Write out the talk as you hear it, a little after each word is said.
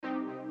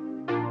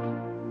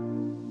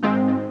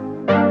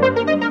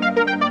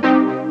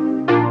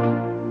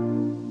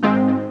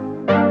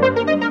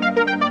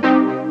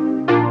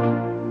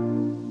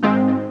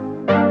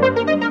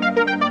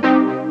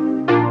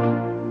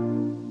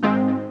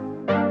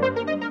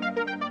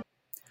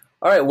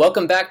All right,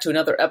 welcome back to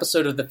another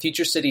episode of the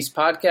Future Cities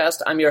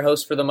podcast. I'm your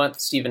host for the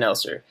month, Stephen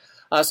Elser.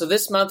 So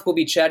this month we'll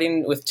be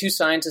chatting with two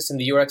scientists in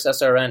the UREX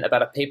SRN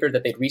about a paper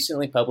that they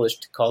recently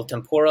published called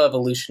Temporal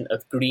Evolution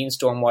of Green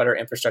Stormwater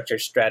Infrastructure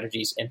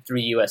Strategies in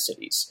 3 U.S.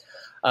 Cities.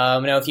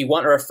 Now, if you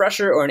want a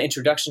refresher or an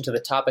introduction to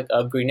the topic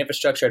of green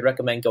infrastructure, I'd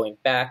recommend going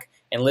back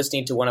and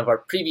listening to one of our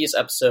previous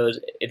episodes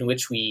in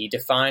which we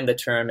define the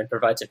term and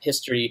provide some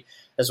history,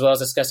 as well as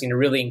discussing a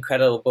really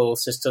incredible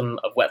system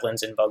of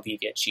wetlands in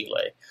Valdivia,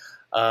 Chile.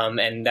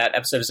 And that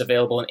episode is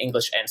available in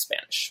English and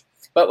Spanish.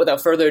 But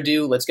without further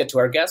ado, let's get to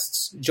our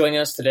guests. Joining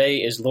us today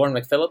is Lauren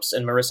McPhillips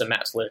and Marissa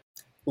Matzler.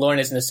 Lauren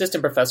is an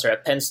assistant professor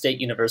at Penn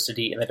State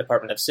University in the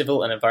Department of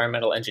Civil and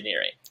Environmental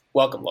Engineering.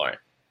 Welcome, Lauren.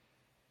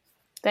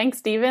 Thanks,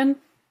 Stephen.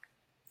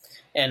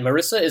 And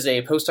Marissa is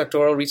a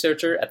postdoctoral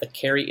researcher at the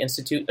Carey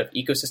Institute of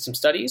Ecosystem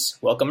Studies.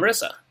 Welcome,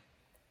 Marissa.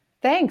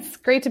 Thanks.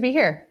 Great to be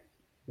here.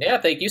 Yeah,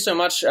 thank you so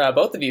much,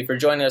 both of you, for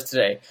joining us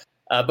today.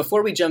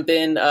 Before we jump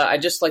in,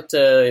 I'd just like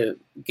to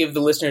give the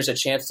listeners a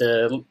chance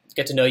to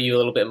get to know you a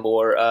little bit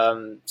more.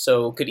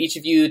 So could each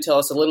of you tell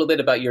us a little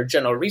bit about your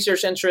general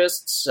research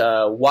interests,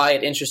 why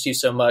it interests you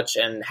so much,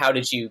 and how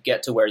did you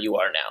get to where you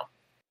are now?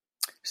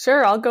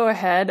 Sure, I'll go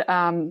ahead.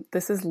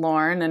 This is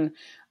Lauren, and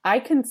I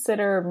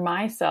consider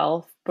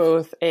myself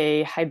both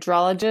a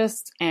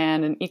hydrologist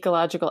and an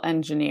ecological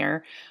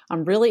engineer.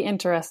 I'm really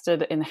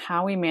interested in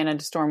how we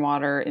manage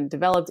stormwater in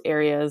developed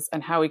areas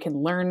and how we can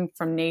learn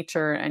from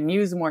nature and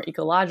use more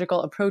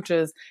ecological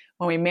approaches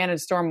when we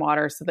manage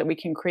stormwater so that we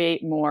can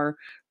create more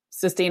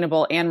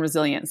sustainable and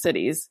resilient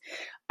cities.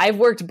 I've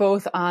worked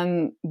both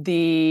on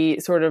the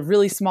sort of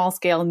really small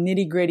scale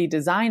nitty-gritty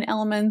design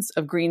elements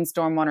of green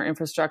stormwater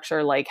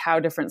infrastructure, like how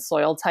different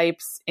soil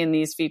types in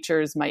these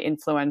features might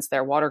influence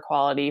their water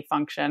quality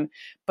function.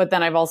 But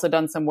then I've also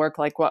done some work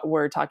like what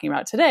we're talking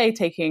about today,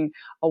 taking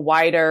a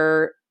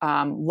wider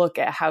look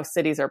at how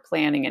cities are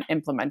planning and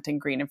implementing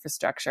green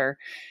infrastructure.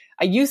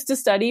 I used to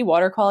study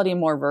water quality in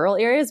more rural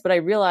areas, but I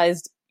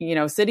realized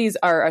cities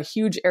are a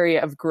huge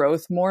area of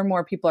growth. More and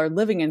more people are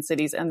living in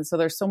cities. And so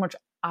there's so much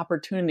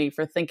opportunity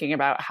for thinking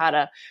about how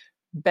to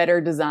better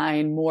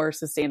design more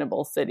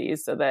sustainable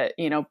cities so that,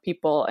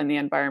 people and the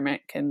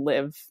environment can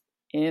live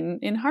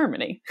in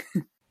harmony.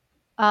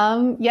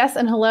 Yes,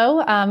 and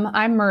hello.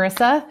 I'm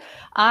Marissa.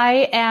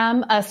 I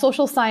am a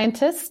social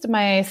scientist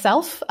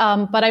myself,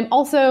 but I'm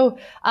also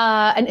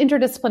an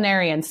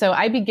interdisciplinarian. So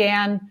I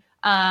began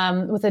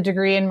with a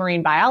degree in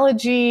marine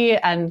biology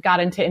and got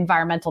into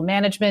environmental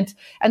management.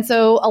 And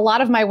so a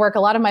lot of my work,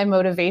 a lot of my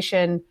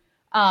motivation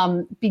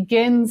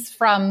begins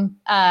from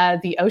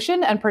the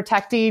ocean and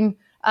protecting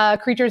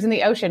creatures in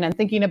the ocean and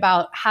thinking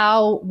about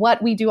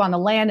what we do on the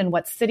land and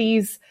what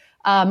cities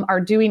are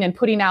doing and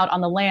putting out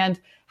on the land,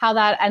 how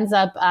that ends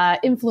up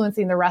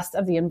influencing the rest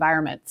of the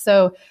environment.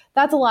 So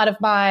that's a lot of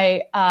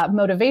my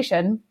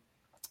motivation.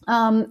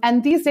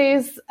 And these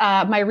days,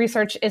 my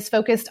research is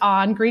focused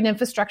on green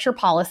infrastructure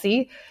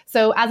policy.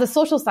 So as a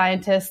social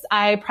scientist,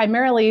 I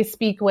primarily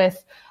speak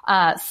with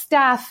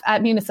staff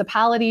at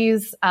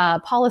municipalities,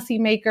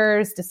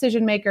 policymakers,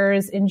 decision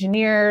makers,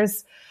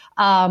 engineers,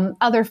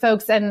 other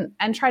folks, and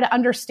try to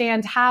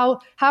understand how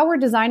we're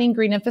designing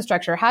green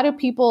infrastructure. How do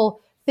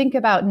people think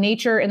about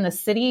nature in the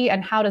city,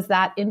 and how does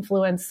that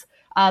influence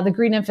the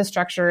green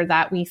infrastructure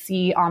that we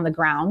see on the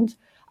ground?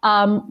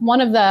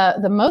 One of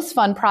the most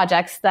fun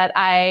projects that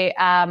I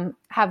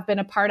have been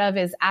a part of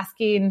is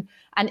asking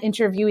and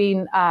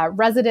interviewing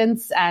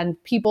residents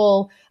and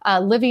people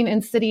living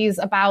in cities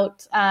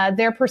about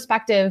their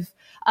perspective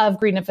of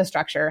green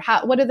infrastructure.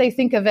 What do they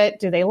think of it?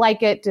 Do they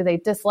like it? Do they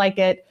dislike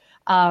it?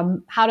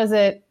 How does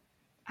it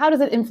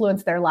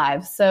influence their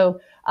lives? So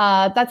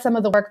that's some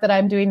of the work that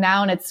I'm doing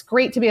now. And it's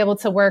great to be able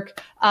to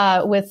work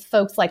with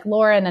folks like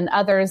Lauren and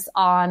others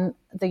on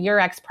the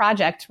UREX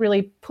project,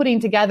 really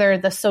putting together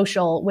the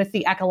social with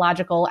the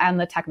ecological and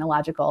the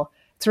technological.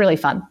 It's really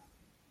fun.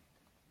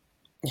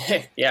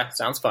 Yeah,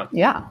 sounds fun.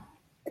 Yeah.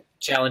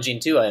 Challenging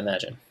too, I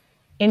imagine.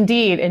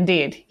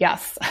 Indeed.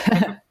 Yes.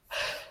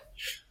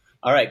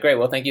 All right, great.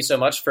 Well, thank you so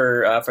much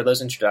for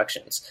those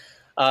introductions.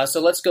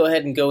 So let's go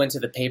ahead and go into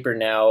the paper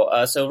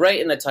now. So right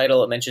in the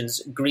title, it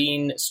mentions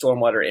green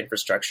stormwater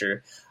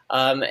infrastructure.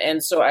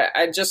 And so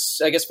I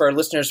guess for our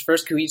listeners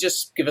first, could we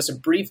just give us a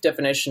brief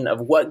definition of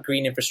what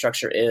green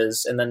infrastructure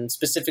is, and then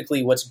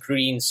specifically what's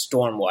green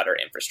stormwater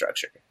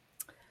infrastructure?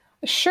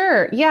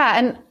 Sure. Yeah.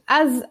 And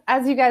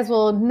as you guys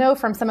will know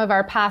from some of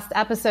our past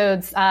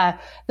episodes,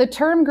 the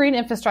term green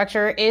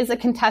infrastructure is a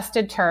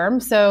contested term.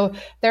 So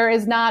there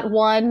is not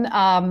one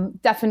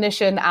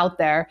definition out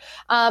there.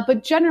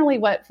 But generally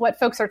what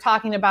folks are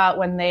talking about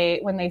when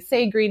they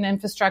say green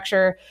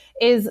infrastructure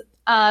is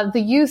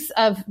the use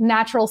of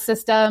natural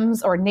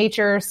systems or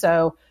nature.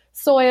 So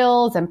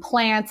soils and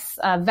plants,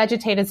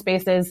 vegetated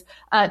spaces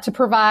to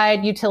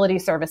provide utility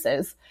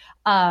services.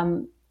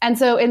 And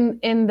so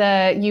in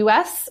the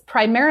U.S.,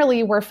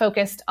 primarily we're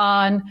focused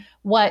on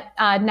what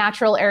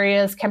natural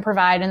areas can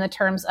provide in the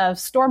terms of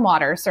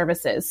stormwater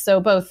services.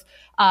 So both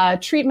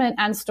treatment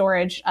and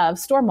storage of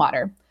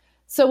stormwater.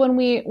 So when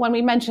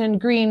we mention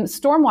green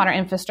stormwater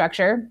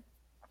infrastructure,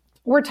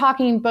 we're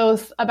talking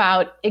both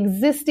about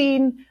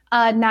existing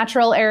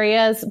natural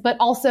areas, but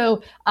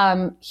also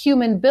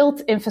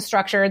human-built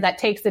infrastructure that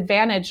takes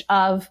advantage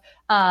of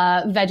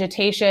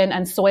vegetation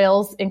and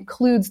soils,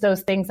 includes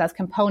those things as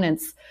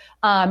components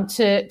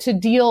to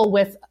deal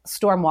with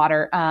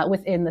stormwater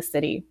within the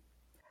city.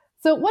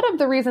 So one of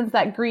the reasons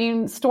that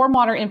green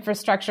stormwater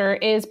infrastructure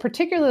is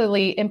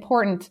particularly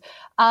important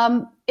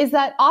is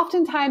that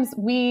oftentimes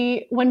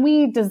when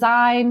we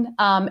design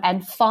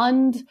and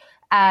fund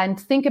and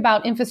think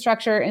about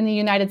infrastructure in the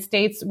United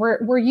States,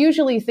 we're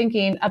usually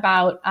thinking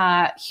about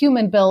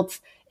human-built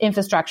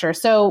infrastructure.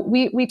 So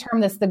we term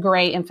this the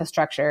gray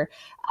infrastructure.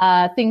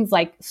 Things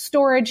like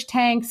storage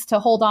tanks to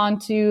hold on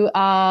to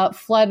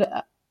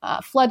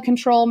flood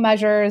control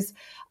measures,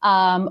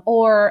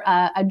 or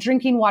a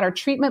drinking water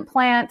treatment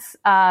plant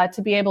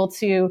to be able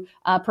to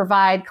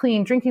provide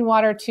clean drinking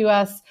water to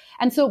us.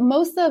 And so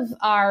most of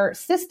our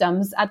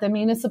systems at the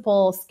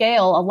municipal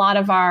scale, a lot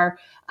of our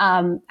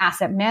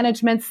asset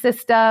management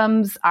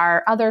systems,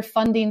 our other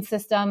funding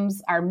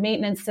systems, our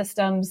maintenance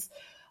systems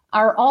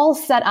are all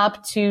set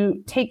up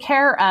to take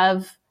care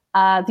of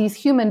these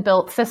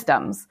human-built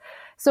systems.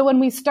 So when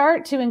we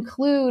start to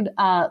include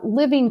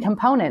living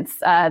components,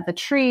 the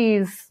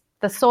trees,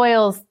 the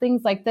soils,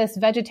 things like this,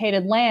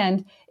 vegetated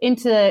land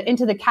into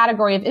the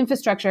category of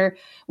infrastructure,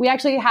 we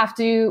actually have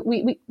to,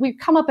 we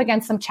come up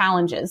against some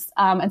challenges.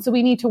 And so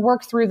we need to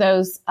work through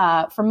those,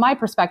 from my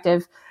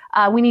perspective,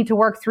 we need to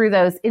work through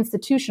those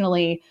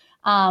institutionally,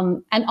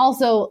 and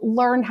also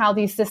learn how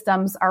these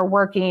systems are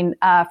working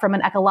from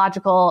an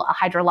ecological, a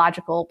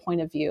hydrological point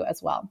of view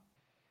as well.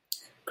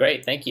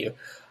 Great, thank you.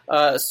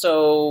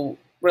 So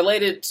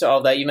related to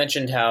all that, you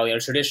mentioned how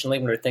traditionally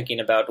when we're thinking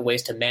about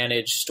ways to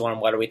manage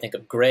stormwater, we think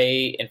of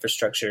gray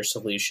infrastructure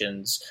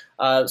solutions.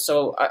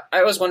 So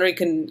I was wondering,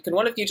 can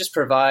one of you just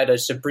provide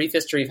just a brief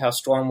history of how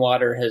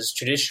stormwater has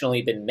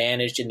traditionally been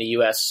managed in the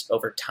U.S.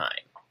 over time?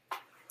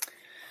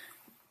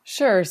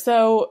 Sure.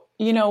 So,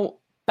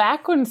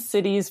 back when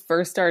cities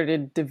first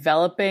started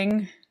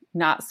developing,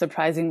 not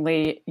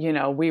surprisingly,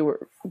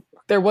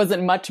 there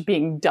wasn't much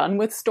being done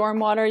with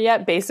stormwater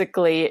yet.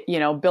 Basically,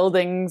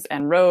 buildings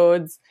and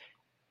roads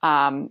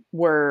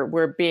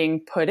were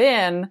being put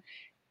in,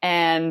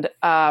 and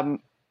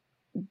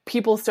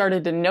people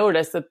started to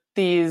notice that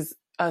these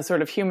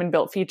sort of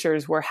human-built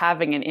features were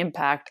having an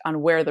impact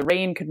on where the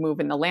rain could move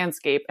in the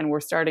landscape, and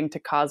were starting to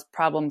cause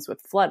problems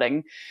with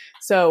flooding.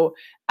 So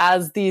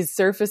as these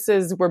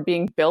surfaces were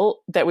being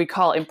built that we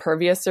call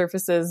impervious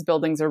surfaces,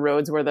 buildings or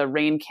roads where the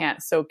rain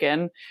can't soak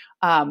in,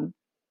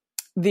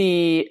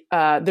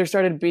 there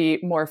started to be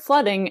more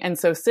flooding. And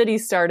so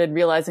cities started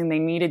realizing they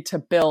needed to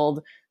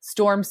build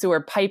storm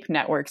sewer pipe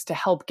networks to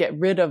help get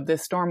rid of the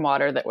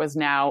stormwater that was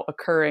now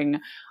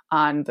occurring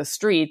on the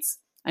streets,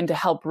 and to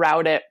help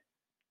route it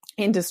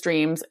into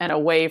streams and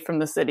away from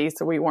the city,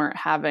 so we weren't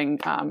having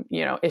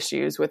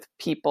issues with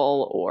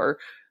people or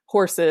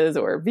horses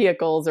or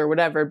vehicles or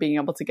whatever being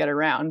able to get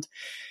around.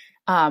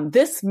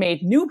 This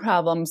made new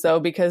problems, though,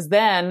 because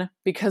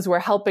we're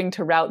helping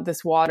to route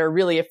this water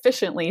really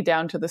efficiently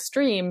down to the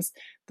streams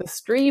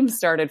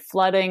started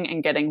flooding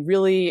and getting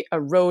really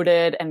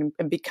eroded and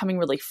becoming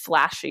really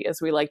flashy,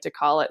 as we like to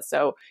call it.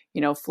 So,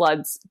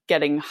 floods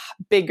getting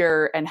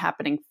bigger and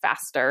happening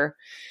faster.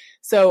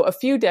 So a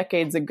few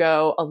decades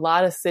ago, a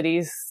lot of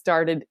cities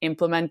started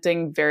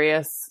implementing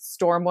various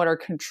stormwater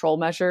control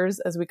measures,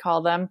 as we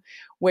call them,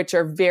 which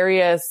are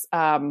various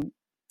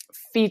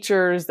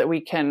features that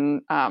we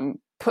can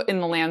put in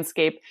the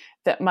landscape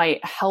that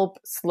might help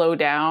slow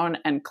down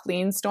and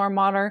clean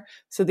stormwater.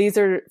 So these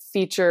are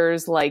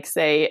features like,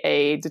 say,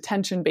 a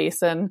detention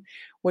basin,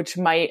 which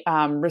might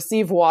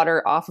receive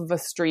water off of a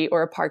street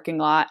or a parking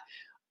lot,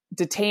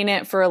 detain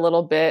it for a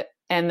little bit,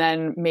 and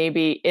then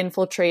maybe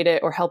infiltrate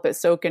it or help it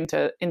soak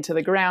into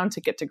the ground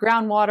to get to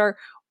groundwater,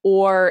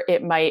 or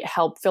it might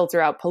help filter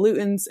out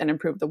pollutants and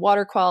improve the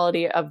water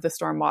quality of the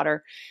stormwater.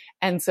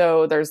 And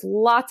so there's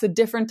lots of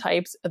different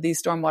types of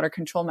these stormwater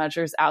control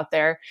measures out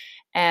there.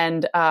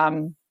 And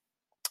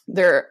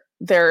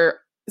there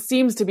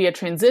seems to be a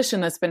transition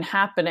that's been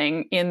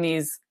happening in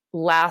these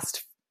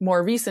last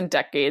more recent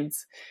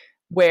decades,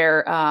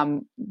 where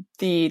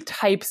the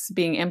types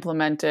being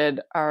implemented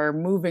are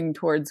moving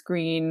towards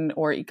green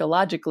or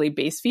ecologically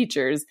based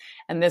features.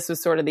 And this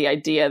was sort of the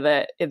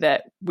idea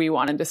that we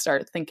wanted to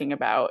start thinking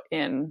about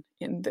in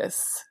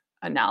this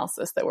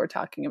analysis that we're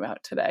talking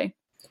about today.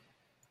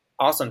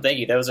 Awesome, thank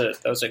you. That was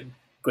a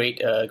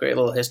great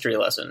little history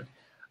lesson.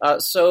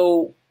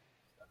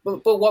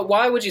 But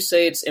why would you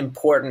say it's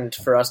important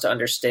for us to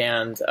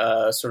understand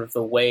sort of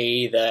the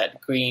way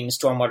that green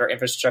stormwater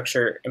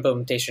infrastructure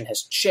implementation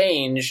has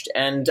changed,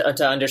 and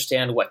to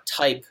understand what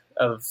type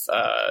of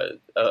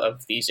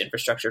these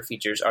infrastructure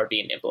features are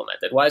being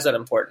implemented? Why is that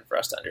important for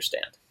us to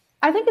understand?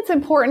 I think it's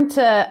important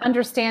to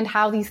understand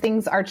how these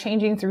things are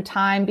changing through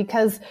time,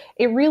 because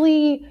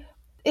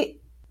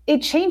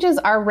it changes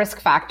our risk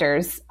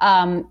factors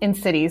in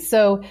cities.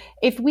 So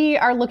if we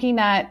are looking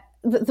at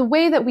the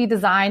way that we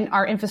design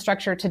our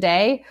infrastructure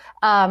today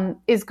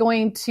is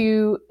going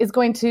to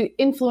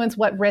influence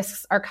what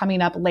risks are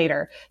coming up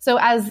later. So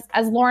as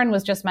Lauren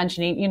was just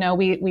mentioning,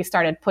 we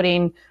started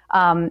putting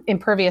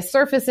impervious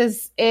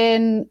surfaces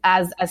in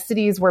as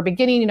cities were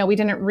beginning. We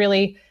didn't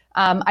really.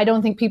 I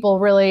don't think people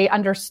really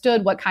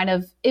understood what kind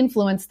of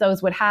influence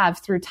those would have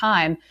through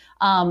time.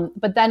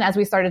 But then as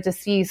we started to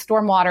see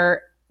stormwater,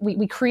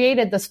 we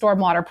created the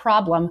stormwater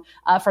problem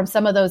from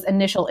some of those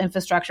initial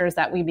infrastructures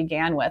that we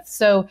began with.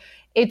 So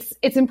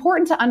it's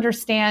important to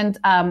understand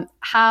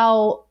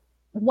how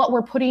what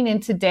we're putting in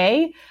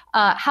today,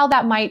 how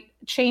that might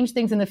change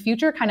things in the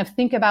future, kind of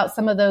think about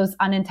some of those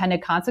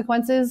unintended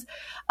consequences,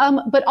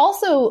 but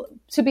also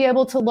to be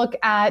able to look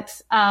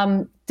at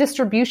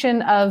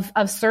distribution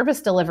of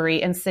service delivery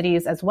in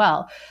cities as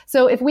well.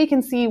 So if we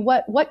can see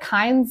what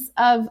kinds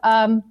of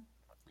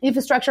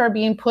infrastructure are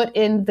being put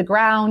in the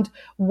ground,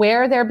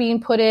 where they're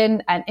being put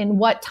in, and in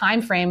what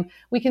time frame,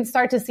 we can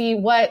start to see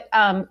what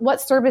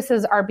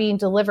services are being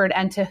delivered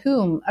and to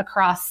whom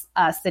across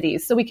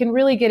cities. So we can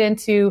really get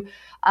into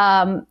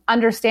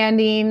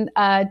understanding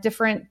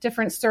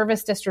different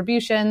service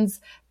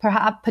distributions,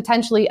 perhaps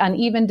potentially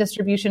uneven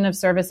distribution of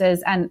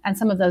services, and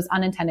some of those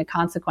unintended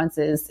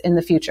consequences in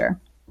the future.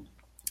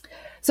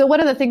 So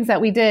one of the things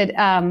that we did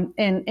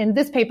in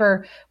this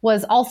paper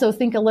was also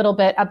think a little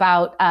bit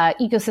about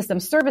ecosystem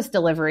service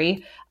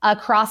delivery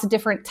across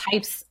different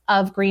types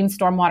of green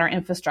stormwater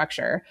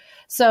infrastructure.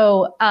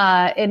 So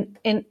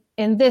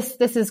in this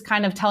is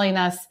kind of telling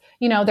us,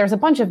 there's a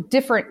bunch of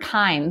different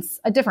types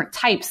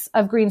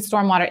of green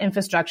stormwater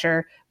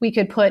infrastructure we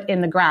could put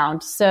in the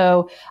ground.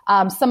 So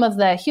some of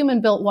the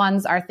human-built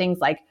ones are things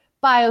like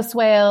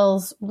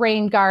bioswales,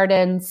 rain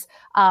gardens.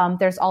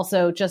 There's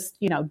also just,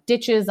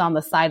 ditches on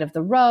the side of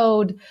the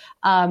road.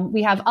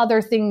 We have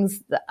other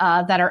things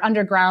that are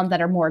underground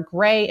that are more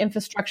gray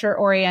infrastructure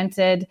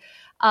oriented.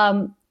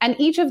 And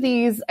each of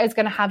these is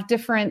going to have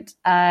different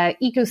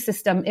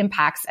ecosystem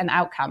impacts and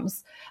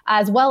outcomes,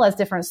 as well as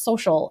different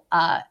social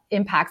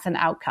impacts and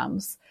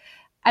outcomes.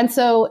 And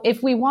so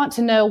if we want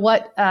to know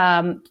what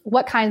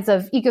kinds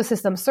of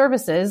ecosystem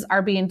services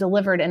are being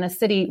delivered in a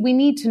city, we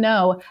need to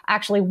know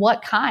actually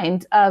what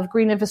kind of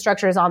green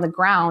infrastructure is on the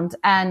ground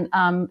and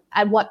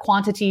at what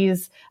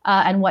quantities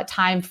and what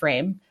time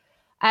frame.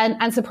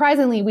 And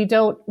surprisingly,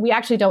 we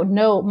actually don't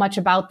know much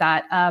about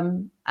that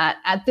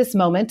at this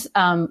moment,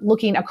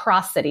 looking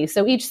across cities.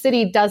 So each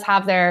city does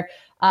have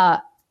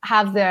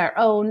their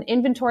own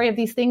inventory of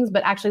these things,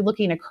 but actually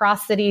looking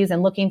across cities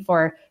and looking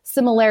for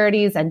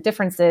similarities and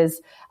differences,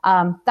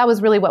 that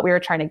was really what we were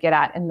trying to get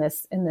at in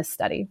this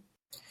study.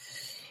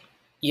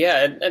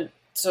 Yeah, and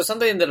so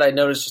something that I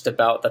noticed just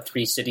about the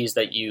three cities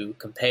that you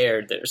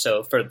compared there.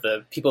 So for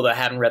the people that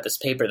haven't read this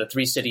paper, the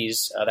three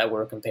cities that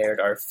were compared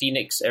are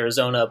Phoenix,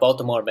 Arizona,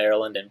 Baltimore,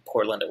 Maryland, and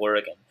Portland,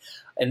 Oregon.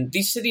 And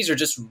these cities are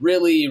just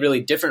really, really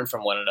different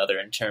from one another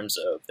in terms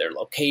of their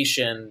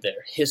location,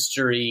 their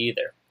history,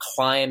 their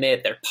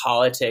climate, their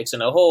politics,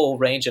 and a whole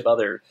range of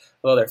other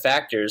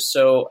factors.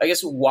 So I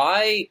guess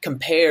why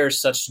compare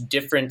such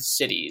different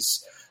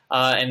cities?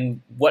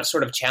 And what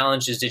sort of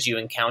challenges did you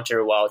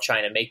encounter while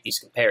trying to make these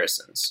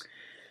comparisons?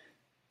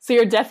 So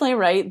you're definitely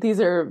right.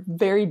 These are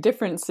very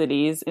different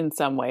cities in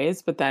some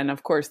ways, but then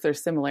of course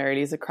there's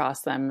similarities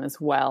across them as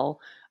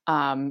well.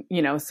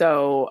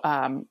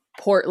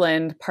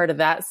 Portland, part of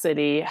that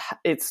city,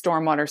 its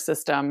stormwater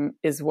system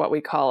is what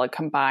we call a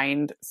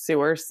combined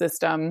sewer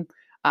system,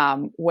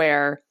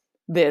 where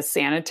the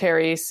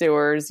sanitary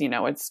sewers,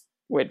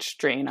 which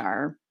drain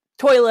our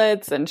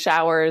toilets and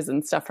showers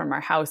and stuff from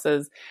our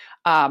houses,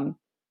 can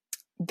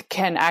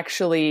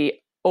actually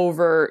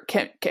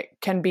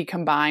can be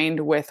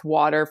combined with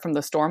water from the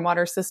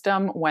stormwater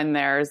system when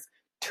there's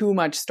too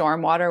much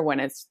stormwater, when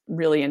it's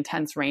really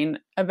intense rain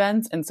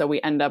events. And so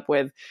we end up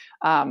with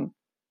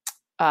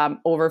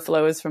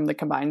overflows from the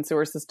combined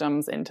sewer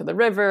systems into the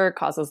river,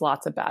 causes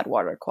lots of bad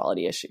water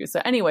quality issues.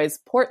 So anyways,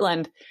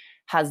 Portland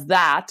has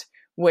that,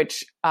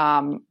 which,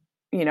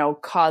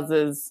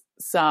 causes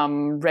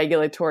some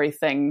regulatory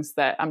things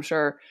that I'm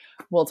sure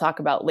we'll talk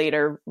about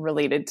later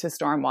related to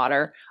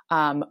stormwater.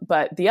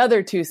 But the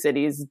other two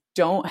cities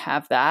don't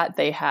have that.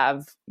 They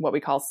have what we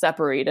call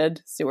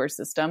separated sewer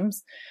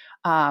systems.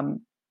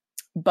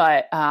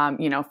 But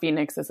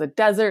Phoenix is a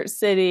desert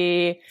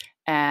city,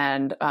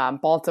 and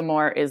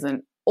Baltimore is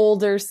an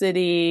older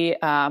city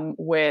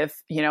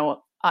with,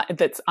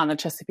 that's on the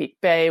Chesapeake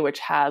Bay, which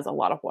has a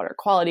lot of water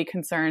quality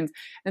concerns.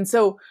 And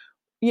so,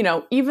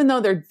 even though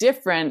they're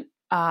different,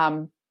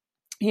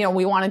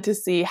 we wanted to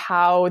see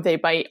how they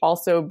might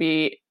also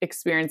be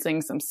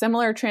experiencing some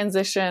similar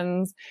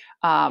transitions,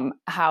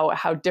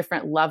 how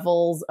different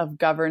levels of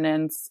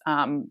governance,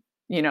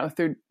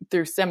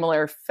 through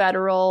similar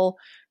federal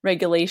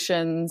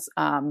regulations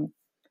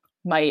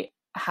might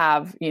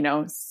have,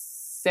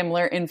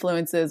 similar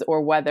influences,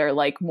 or whether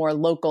like more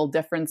local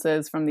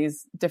differences from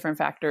these different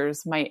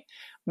factors might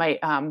might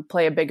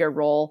play a bigger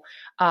role.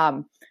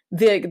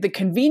 The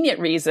convenient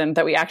reason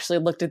that we actually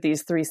looked at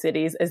these 3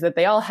 cities is that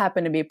they all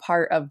happen to be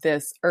part of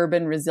this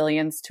urban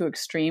resilience to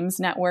extremes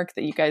network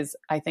that you guys,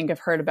 I think, have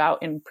heard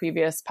about in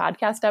previous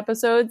podcast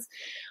episodes.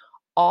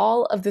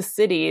 All of the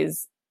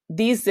cities,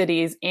 these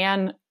cities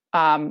and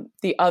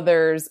the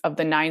others of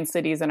the 9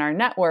 cities in our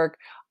network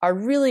are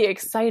really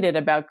excited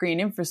about green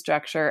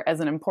infrastructure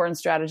as an important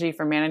strategy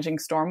for managing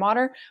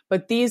stormwater.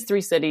 But these 3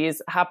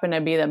 cities happen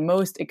to be the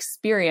most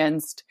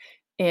experienced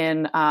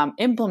in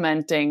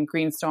implementing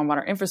green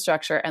stormwater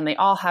infrastructure, and they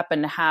all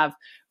happen to have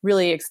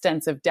really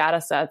extensive data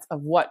sets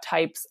of what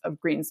types of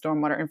green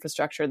stormwater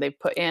infrastructure they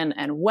put in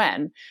and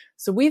when.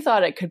 So we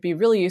thought it could be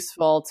really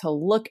useful to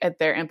look at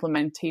their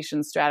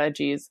implementation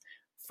strategies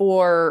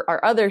for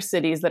our other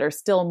cities that are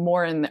still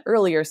more in the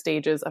earlier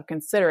stages of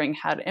considering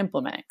how to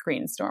implement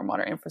green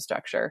stormwater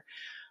infrastructure.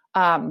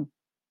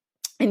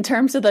 In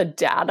terms of the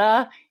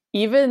data,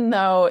 even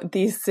though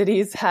these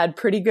cities had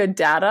pretty good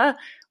data,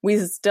 we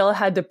still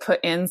had to put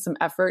in some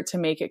effort to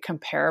make it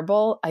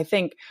comparable. I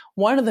think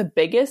one of the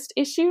biggest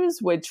issues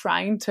with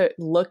trying to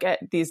look at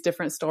these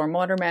different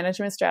stormwater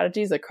management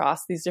strategies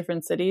across these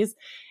different cities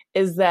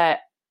is that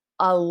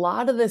a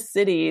lot of the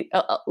city,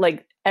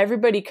 like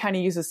everybody kind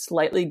of uses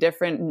slightly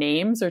different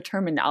names or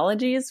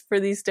terminologies for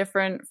these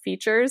different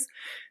features.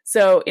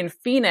 So in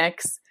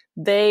Phoenix,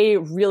 they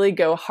really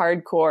go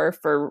hardcore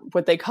for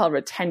what they call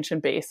retention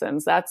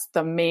basins. That's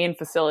the main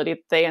facility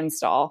that they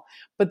install.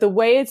 But the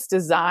way it's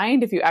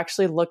designed, if you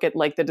actually look at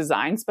like the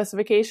design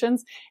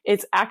specifications,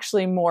 it's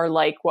actually more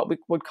like what we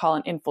would call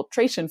an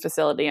infiltration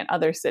facility in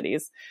other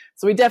cities.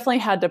 So we definitely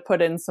had to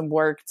put in some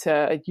work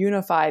to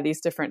unify these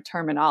different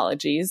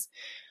terminologies.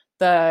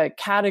 The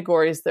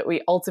categories that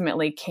we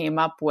ultimately came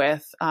up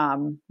with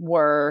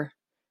were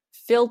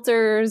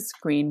filters,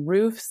 green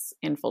roofs,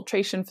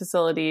 infiltration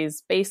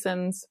facilities,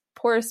 basins,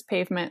 porous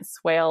pavement,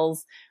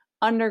 swales,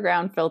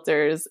 underground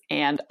filters,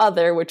 and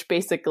other, which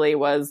basically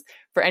was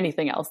for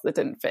anything else that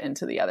didn't fit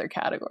into the other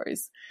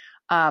categories.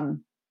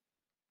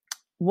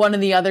 One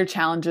of the other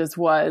challenges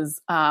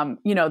was,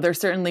 there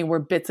certainly were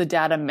bits of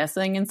data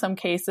missing in some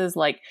cases.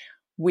 Like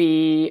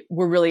we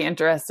were really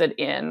interested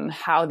in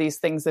how these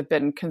things have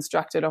been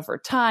constructed over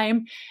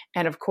time.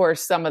 And of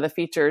course, some of the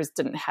features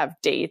didn't have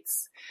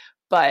dates.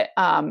 But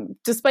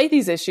despite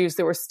these issues,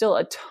 there was still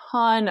a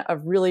ton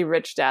of really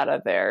rich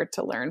data there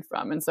to learn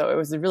from. And so it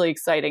was really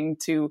exciting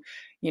to,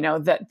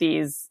 that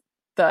the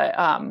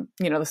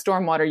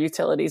stormwater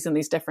utilities in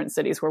these different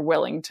cities were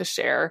willing to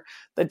share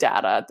the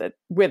data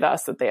with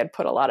us that they had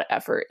put a lot of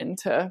effort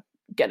into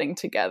getting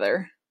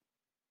together.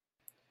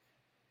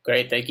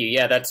 Great, thank you.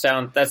 Yeah, that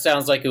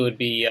sounds like it would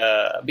be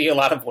a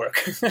lot of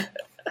work.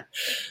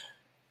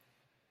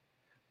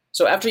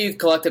 So after you've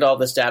collected all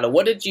this data,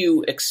 what did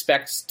you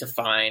expect to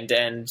find?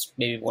 And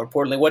maybe more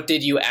importantly, what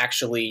did you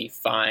actually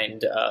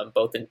find,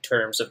 both in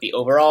terms of the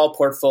overall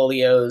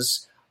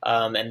portfolios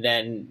and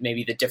then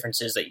maybe the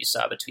differences that you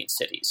saw between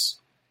cities?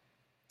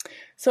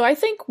 So I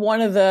think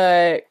one of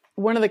the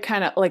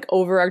kind of like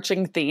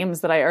overarching themes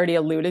that I already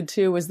alluded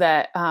to was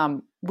that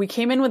we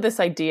came in with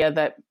this idea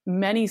that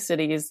many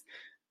cities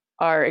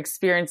are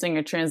experiencing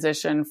a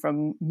transition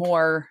from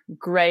more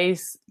gray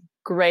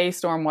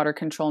stormwater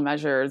control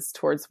measures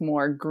towards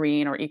more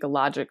green or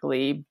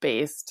ecologically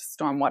based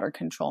stormwater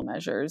control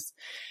measures.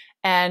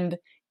 And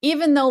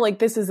even though like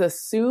this is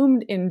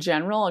assumed in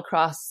general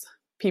across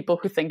people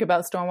who think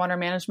about stormwater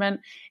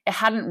management, it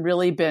hadn't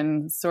really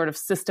been sort of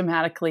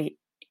systematically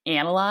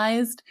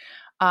analyzed.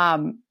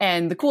 And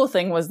the cool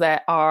thing was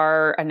that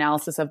our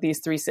analysis of these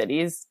 3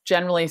 cities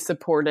generally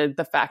supported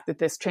the fact that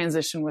this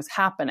transition was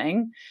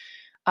happening.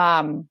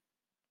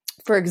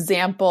 For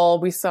example,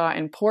 we saw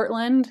in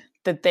Portland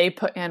that they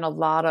put in a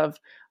lot of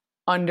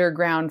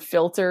underground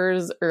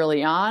filters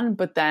early on,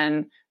 but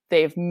then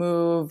they've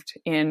moved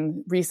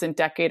in recent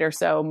decade or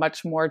so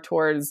much more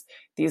towards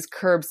these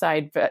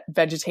curbside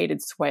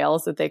vegetated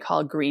swales that they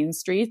call green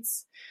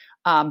streets.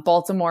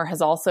 Baltimore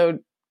has also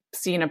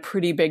seen a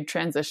pretty big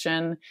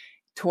transition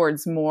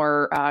towards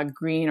more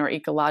green or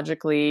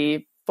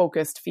ecologically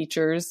focused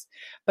features.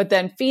 But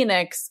then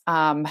Phoenix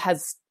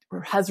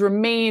has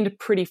remained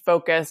pretty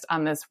focused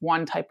on this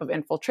one type of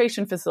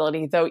infiltration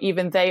facility, though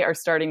even they are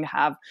starting to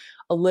have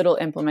a little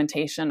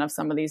implementation of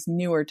some of these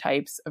newer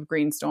types of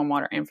green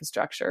stormwater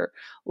infrastructure,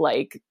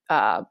 like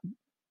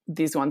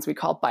these ones we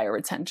call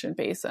bioretention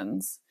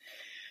basins.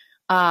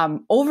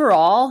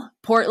 Overall,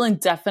 Portland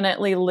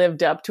definitely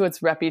lived up to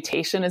its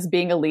reputation as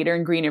being a leader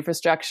in green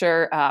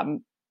infrastructure.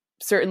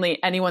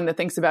 Certainly anyone that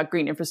thinks about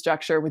green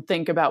infrastructure would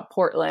think about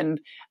Portland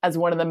as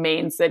one of the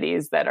main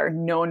cities that are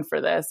known for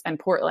this, and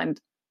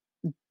Portland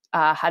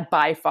had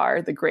by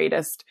far the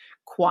greatest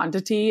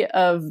quantity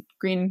of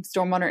green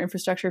stormwater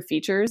infrastructure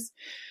features.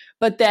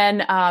 But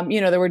then,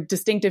 there were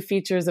distinctive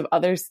features of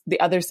the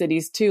other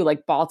cities too,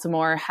 like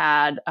Baltimore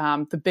had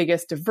the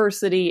biggest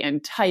diversity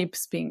and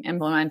types being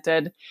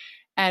implemented.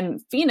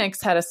 And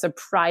Phoenix had a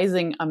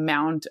surprising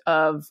amount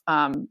of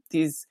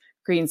these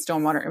green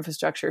stormwater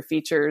infrastructure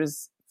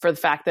features for the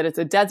fact that it's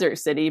a desert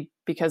city,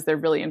 because they're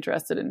really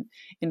interested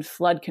in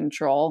flood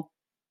control.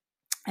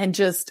 And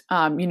just,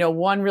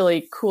 one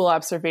really cool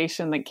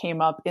observation that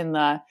came up in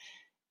the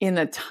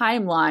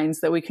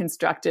timelines that we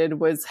constructed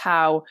was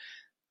how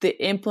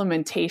the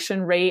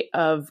implementation rate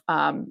of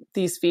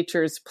these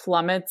features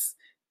plummets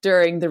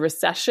during the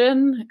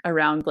recession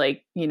around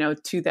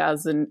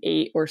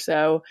 2008 or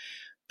so,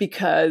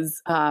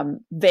 because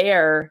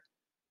there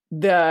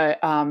the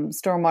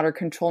stormwater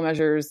control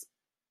measures,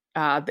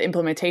 the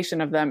implementation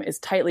of them is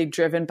tightly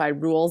driven by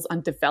rules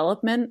on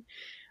development.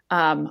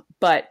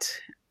 But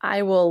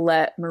I will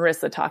let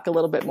Marissa talk a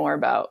little bit more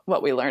about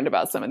what we learned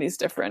about some of these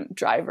different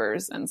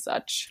drivers and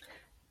such.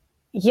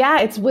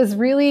 Yeah, it was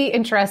really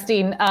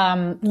interesting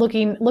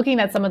looking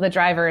at some of the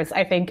drivers,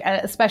 I think,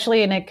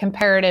 especially in a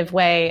comparative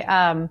way,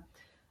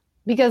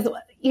 because,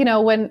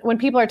 when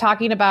people are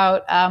talking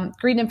about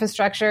green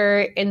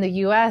infrastructure in the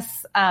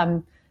U.S.,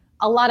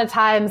 a lot of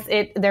times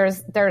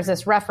there's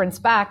this reference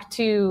back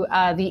to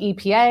the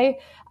EPA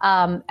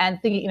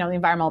and thinking, the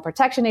Environmental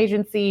Protection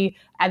Agency,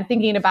 and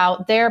thinking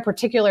about their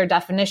particular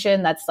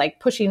definition that's like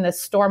pushing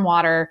this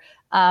stormwater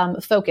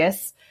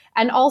focus.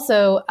 And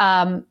also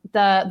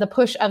the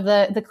push of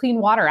the Clean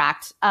Water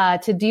Act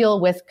to deal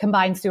with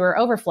combined sewer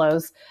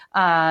overflows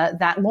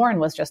that Lauren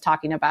was just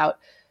talking about.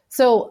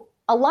 So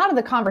a lot of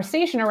the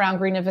conversation around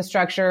green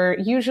infrastructure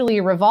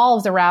usually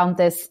revolves around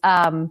this,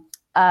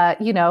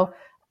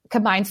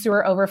 combined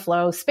sewer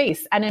overflow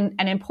space. And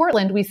in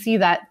Portland, we see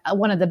that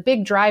one of the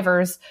big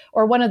drivers,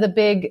 or one of the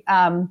big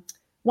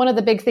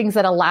things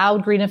that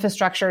allowed green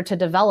infrastructure to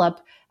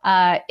develop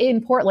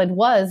in Portland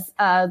was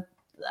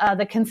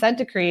the consent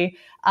decree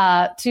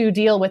to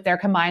deal with their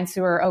combined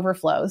sewer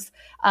overflows.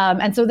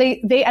 And so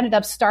they ended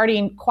up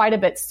starting quite a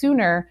bit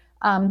sooner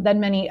than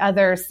many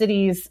other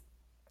cities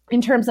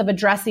in terms of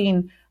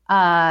addressing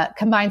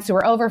combined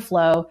sewer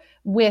overflow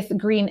with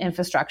green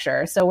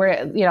infrastructure. So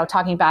we're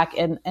talking back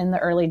in the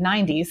early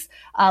 90s,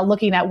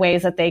 looking at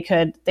ways that they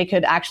could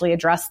actually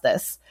address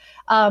this.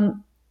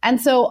 And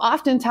so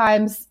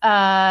oftentimes,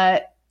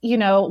 when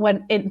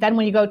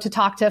you go to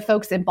talk to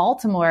folks in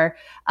Baltimore,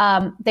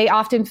 they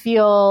often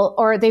feel,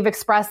 or they've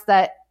expressed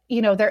that,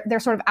 they're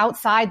sort of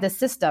outside the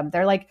system.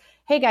 They're like,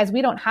 hey guys,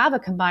 we don't have a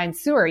combined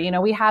sewer.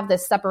 We have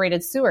this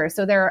separated sewer.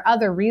 So there are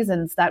other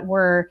reasons that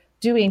we're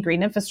doing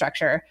green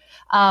infrastructure.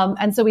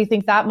 And so we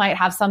think that might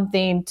have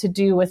something to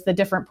do with the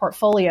different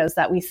portfolios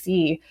that we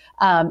see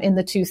in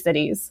the two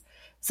cities.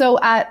 So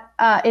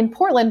in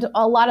Portland,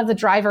 a lot of the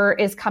driver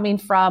is coming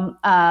from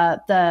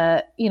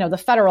the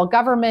federal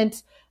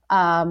government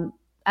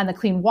and the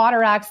Clean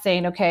Water Act,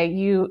 saying, okay,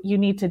 you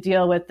need to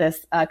deal with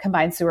this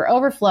combined sewer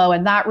overflow.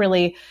 And that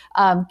really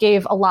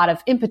gave a lot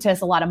of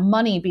impetus, a lot of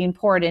money being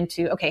poured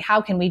into, okay, how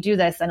can we do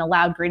this, and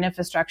allowed green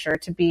infrastructure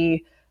to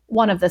be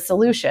one of the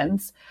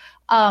solutions.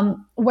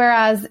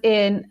 Whereas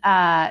in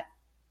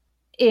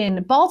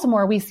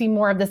Baltimore, we see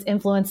more of this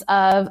influence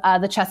of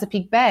the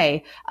Chesapeake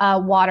Bay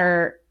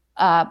water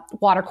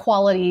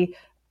quality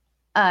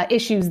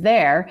issues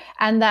there,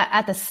 and that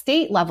at the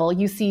state level,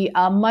 you see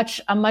a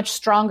much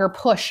stronger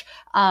push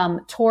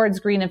towards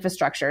green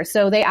infrastructure.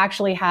 So they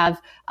actually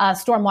have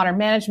stormwater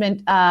management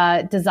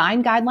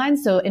design guidelines.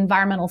 So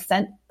environmental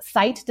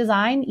site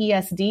design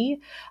 (ESD)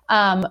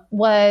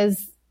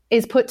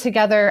 is put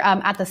together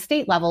at the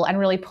state level and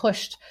really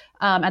pushed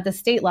at the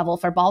state level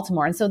for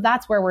Baltimore. And so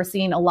that's where we're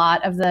seeing a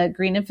lot of the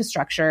green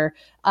infrastructure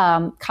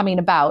coming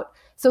about.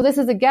 So this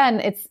is, again,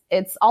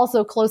 it's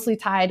also closely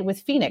tied with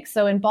Phoenix.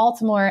 So in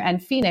Baltimore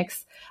and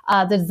Phoenix,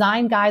 the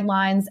design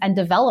guidelines and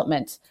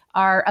development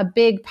are a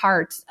big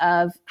part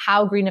of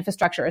how green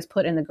infrastructure is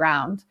put in the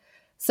ground.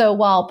 So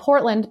while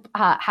Portland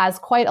has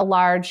quite a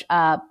large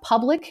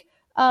public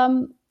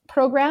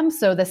program,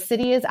 so the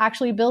city is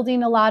actually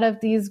building a lot of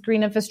these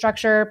green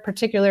infrastructure,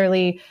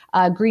 particularly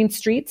green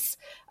streets,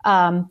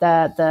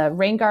 the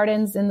rain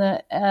gardens in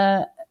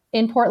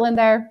Portland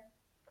there,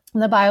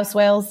 the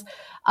bioswales.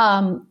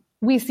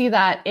 We see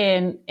that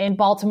in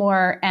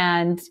Baltimore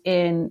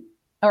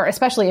or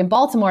especially in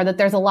Baltimore, that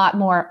there's a lot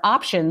more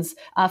options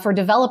for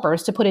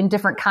developers to put in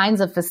different kinds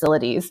of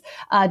facilities,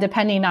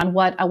 depending on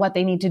what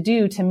they need to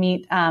do to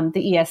meet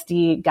the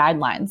ESD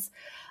guidelines.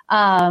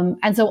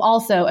 And so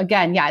also,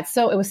 again,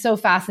 it was so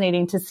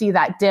fascinating to see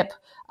that dip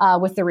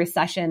with the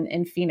recession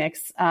in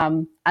Phoenix,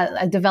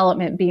 a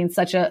development being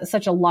such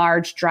a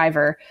large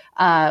driver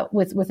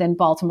within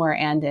Baltimore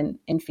and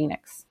in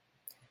Phoenix.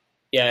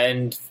 Yeah,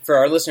 and for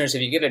our listeners,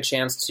 if you get a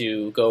chance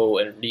to go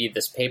and read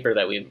this paper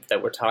that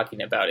we're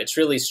talking about, it's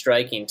really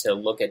striking to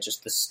look at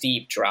just the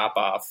steep drop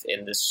off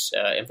in this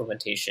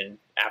implementation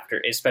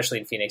after, especially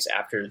in Phoenix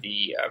after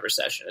the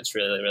recession. It's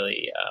really,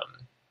 really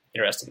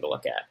interesting to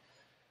look at.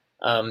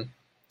 And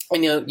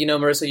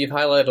Marissa, you've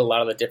highlighted a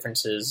lot of the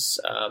differences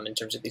in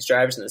terms of these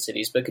drivers in the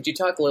cities, but could you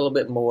talk a little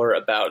bit more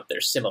about their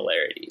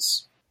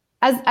similarities?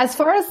 As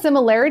far as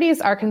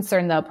similarities are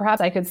concerned, though, perhaps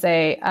I could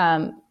say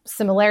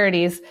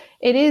similarities.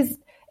 It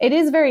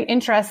is very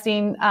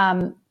interesting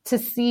to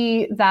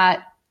see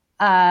that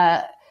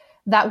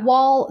that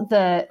while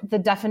the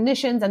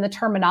definitions and the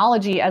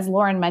terminology, as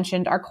Lauren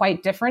mentioned, are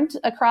quite different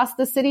across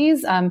the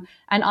cities, and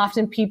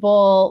often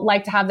people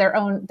like to have their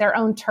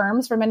own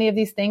terms for many of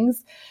these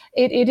things,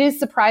 it is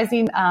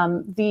surprising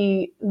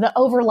the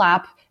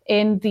overlap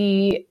in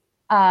the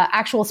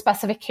actual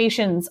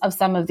specifications of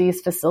some of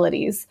these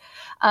facilities.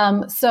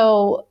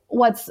 So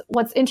what's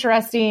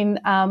interesting,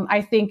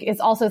 I think, is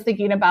also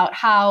thinking about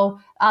how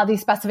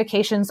these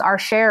specifications are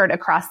shared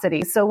across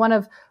cities. So one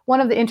of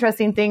the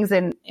interesting things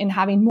in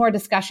having more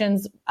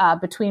discussions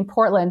between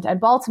Portland and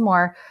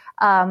Baltimore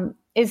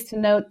is to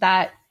note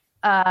that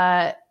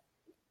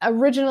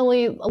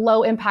originally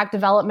low impact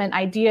development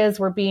ideas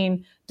were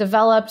being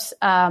developed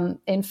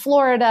in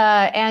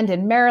Florida and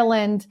in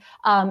Maryland.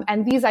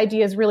 And these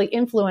ideas really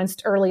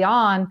influenced early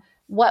on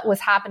what was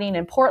happening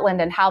in Portland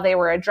and how they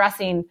were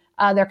addressing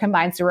their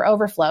combined sewer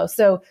overflow.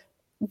 So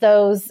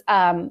those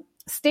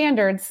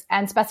standards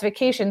and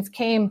specifications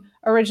came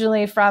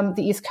originally from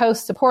the East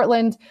Coast to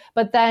Portland,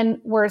 but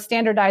then were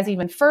standardized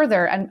even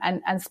further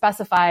and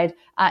specified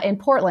in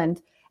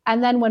Portland.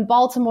 And then when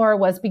Baltimore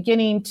was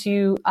beginning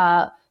to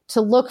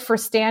look for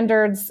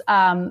standards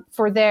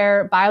for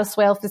their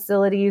bioswale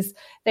facilities,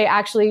 they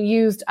actually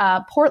used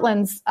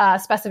Portland's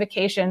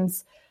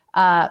specifications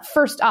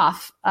first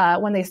off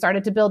when they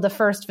started to build the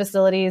first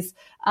facilities,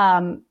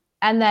 and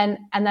then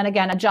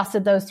again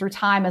adjusted those through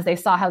time as they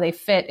saw how they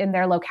fit in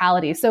their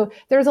locality. So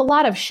there's a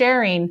lot of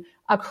sharing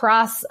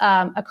across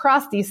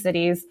these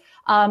cities.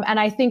 And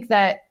I think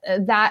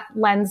that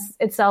lends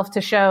itself to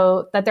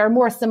show that there are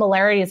more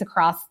similarities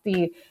across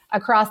the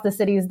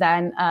cities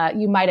than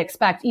you might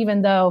expect,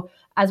 even though,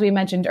 as we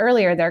mentioned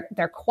earlier,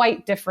 they're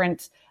quite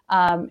different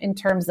in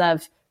terms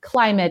of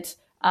climate,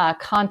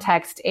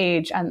 context,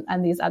 age,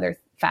 and these other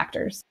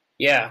factors.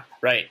 Yeah,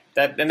 right.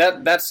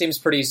 That seems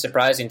pretty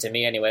surprising to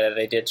me anyway, that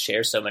they did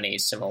share so many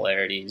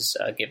similarities,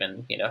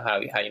 given how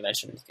you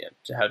mentioned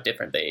how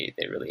different they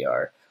really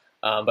are.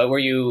 But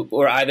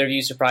were either of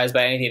you surprised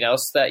by anything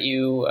else that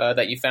you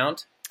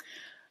found?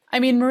 I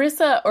mean,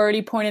 Marissa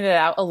already pointed it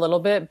out a little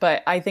bit,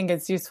 but I think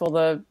it's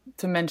useful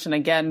to mention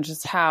again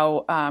just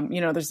how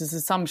there's this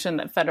assumption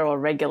that federal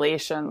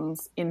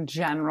regulations in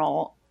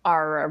general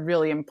are a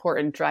really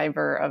important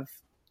driver of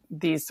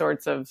these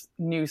sorts of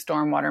new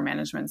stormwater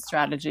management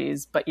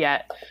strategies, but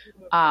yet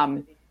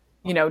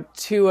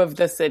two of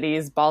the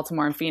cities,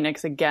 Baltimore and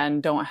Phoenix, again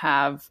don't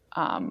have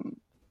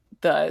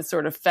the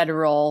sort of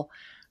federal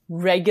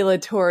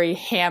regulatory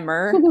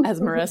hammer, as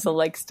Marissa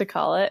likes to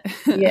call it,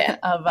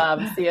 of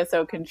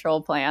CSO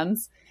control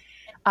plans.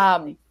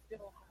 And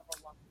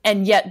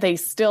yet they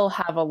still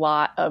have a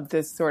lot of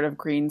this sort of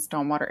green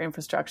stormwater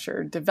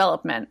infrastructure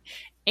development.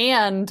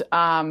 And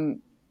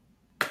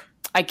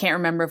I can't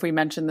remember if we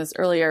mentioned this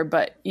earlier,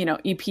 but,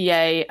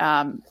 EPA,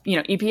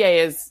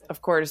 EPA is,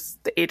 of course,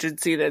 the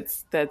agency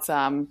that's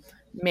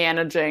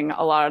managing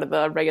a lot of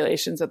the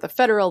regulations at the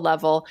federal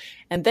level,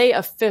 and they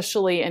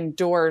officially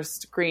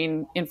endorsed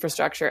green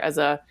infrastructure as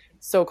a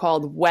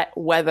so-called wet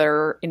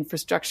weather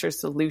infrastructure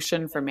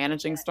solution for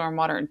managing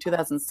stormwater in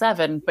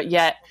 2007. But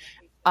yet,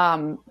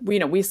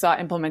 we saw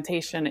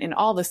implementation in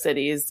all the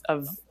cities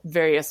of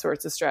various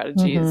sorts of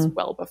strategies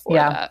well before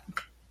that.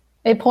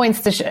 It points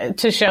to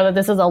show that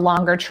this is a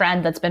longer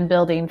trend that's been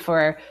building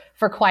for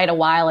quite a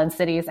while in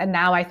cities, and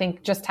now I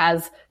think just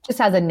has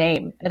a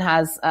name. It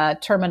has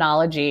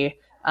terminology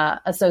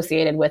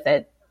associated with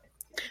it.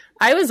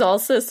 I was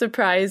also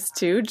surprised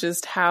too,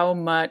 just how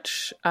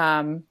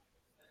many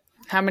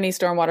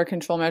stormwater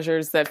control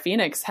measures that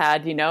Phoenix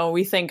had.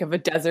 We think of a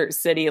desert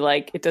city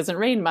like it doesn't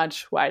rain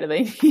much. Why do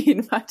they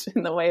need much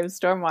in the way of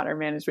stormwater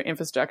management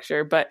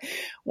infrastructure? But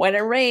when it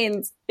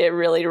rains, it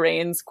really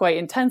rains quite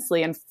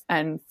intensely,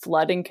 and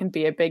flooding can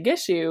be a big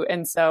issue.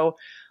 And so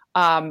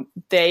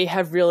they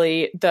have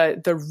really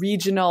the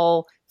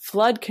regional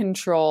flood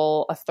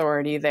control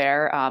authority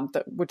there,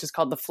 which is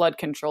called the Flood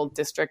Control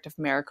District of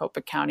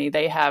Maricopa County.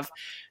 They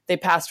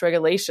passed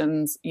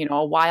regulations,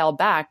 a while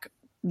back,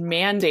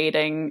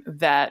 mandating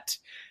that,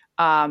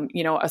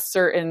 a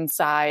certain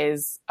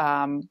size,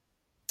 a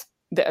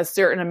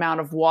certain amount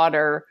of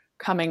water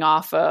coming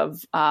off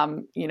of,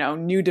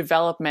 new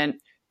development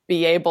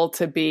be able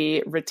to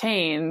be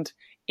retained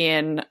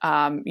in,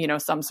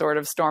 some sort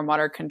of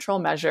stormwater control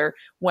measure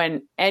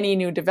when any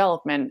new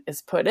development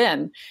is put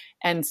in.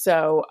 And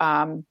so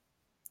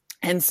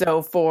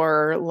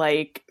for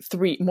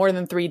more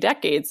than 3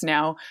 decades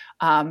now,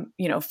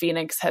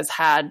 Phoenix has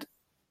had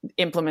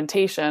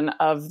implementation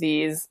of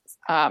these,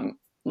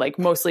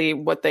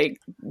 mostly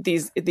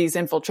these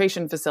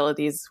infiltration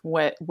facilities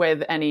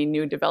with any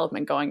new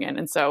development going in.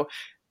 And so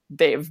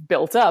they've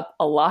built up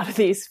a lot of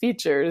these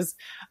features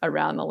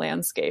around the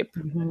landscape.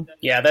 Mm-hmm.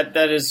 Yeah,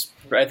 that is,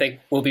 I think,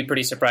 will be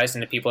pretty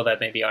surprising to people that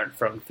maybe aren't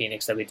from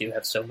Phoenix, that we do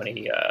have so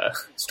many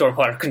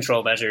stormwater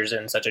control measures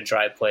in such a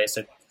dry place.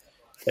 It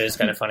is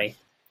kind of funny.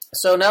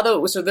 So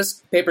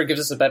this paper gives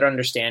us a better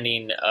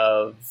understanding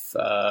of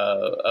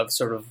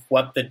sort of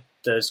what the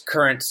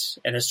current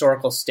and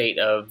historical state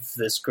of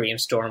this green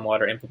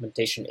stormwater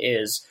implementation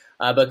is.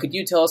 But could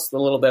you tell us a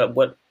little bit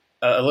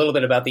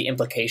about the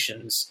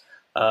implications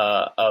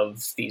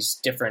of these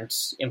different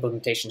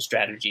implementation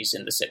strategies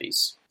in the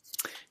cities?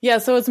 Yeah,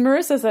 so as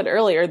Marissa said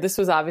earlier, this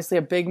was obviously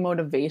a big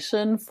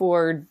motivation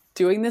for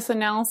doing this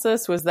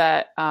analysis, was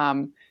that,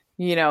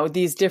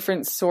 these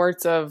different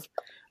sorts of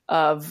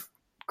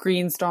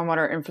green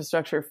stormwater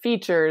infrastructure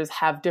features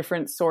have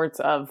different sorts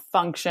of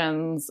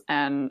functions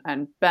and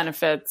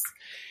benefits.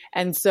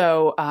 And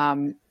so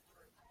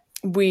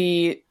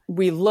we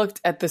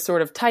looked at the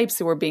sort of types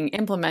that were being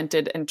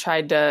implemented and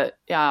tried to,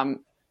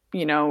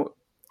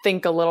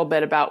 think a little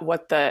bit about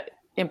what the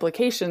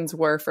implications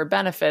were for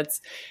benefits.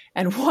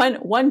 And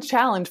one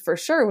challenge for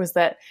sure was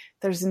that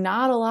there's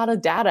not a lot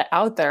of data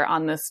out there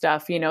on this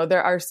stuff.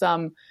 There are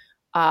some,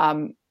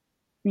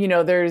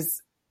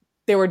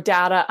 there were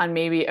data on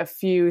maybe a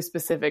few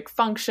specific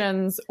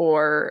functions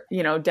or,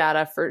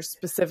 data for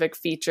specific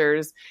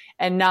features,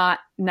 and not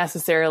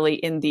necessarily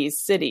in these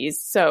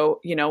cities.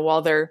 So,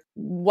 while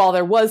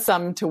there was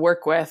some to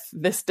work with,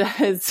 this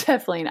is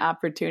definitely an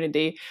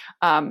opportunity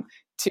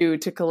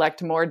to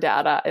collect more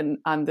data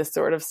on this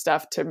sort of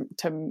stuff to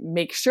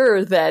make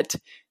sure that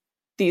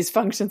these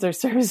functions or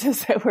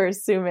services that we're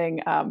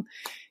assuming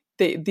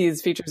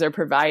these features are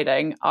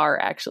providing are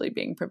actually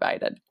being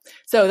provided.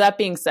 So that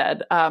being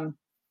said,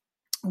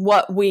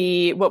 what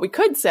we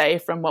could say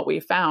from what we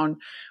found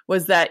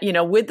was that,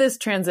 with this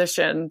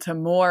transition to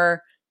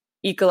more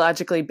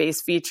ecologically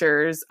based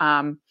features,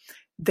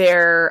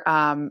 there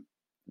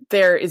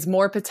is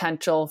more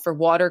potential for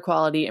water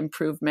quality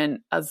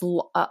improvement as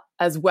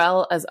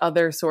well as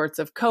other sorts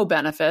of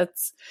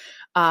co-benefits.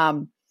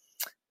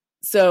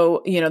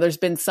 So, there's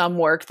been some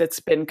work that's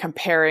been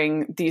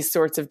comparing these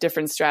sorts of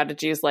different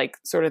strategies, like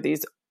sort of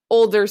these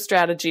older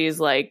strategies,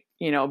 like,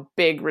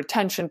 big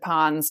retention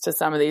ponds, to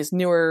some of these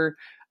newer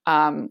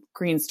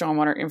green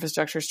stormwater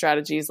infrastructure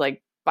strategies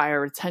like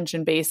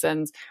bioretention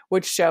basins,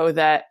 which show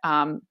that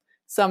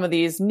some of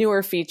these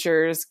newer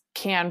features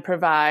can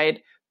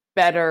provide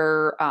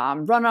better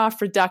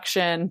runoff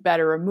reduction,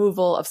 better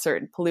removal of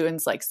certain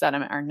pollutants like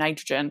sediment or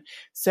nitrogen.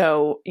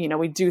 So,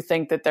 we do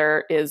think that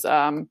there is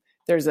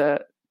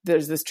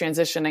there's this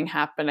transitioning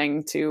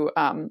happening to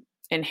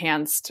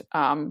enhanced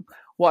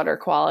water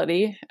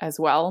quality as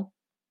well.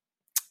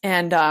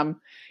 And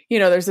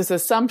there's this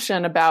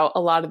assumption about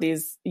a lot of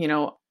these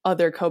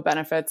other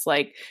co-benefits,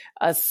 like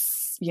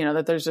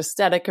that there's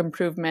aesthetic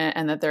improvement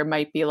and that there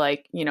might be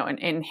like, an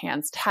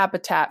enhanced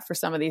habitat for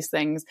some of these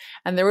things.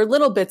 And there were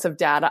little bits of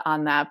data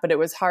on that, but it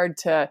was hard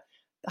to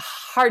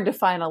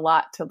find a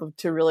lot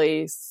to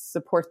really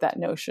support that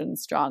notion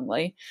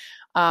strongly.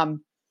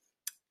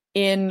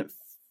 In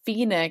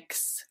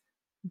Phoenix,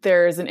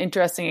 there's an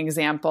interesting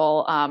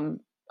example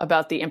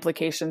about the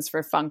implications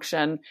for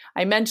function.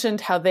 I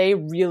mentioned how they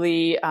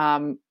really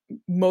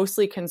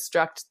mostly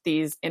construct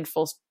these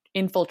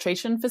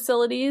infiltration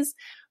facilities,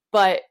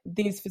 but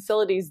these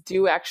facilities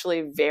do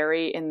actually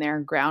vary in their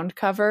ground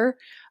cover.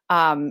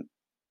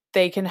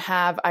 They can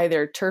have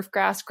either turf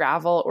grass,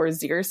 gravel, or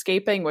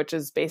xeriscaping, which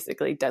is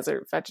basically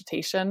desert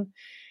vegetation.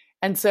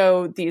 And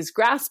so these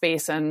grass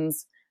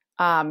basins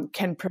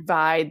can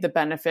provide the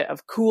benefit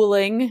of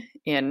cooling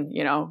in,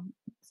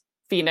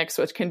 Phoenix,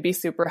 which can be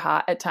super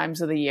hot at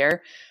times of the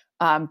year,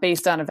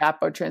 based on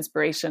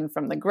evapotranspiration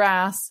from the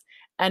grass.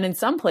 And in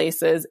some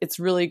places, it's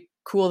really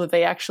cool that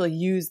they actually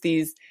use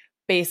these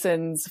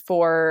basins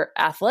for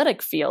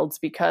athletic fields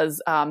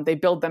because they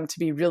build them to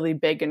be really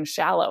big and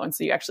shallow. And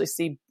so you actually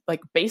see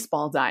like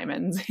baseball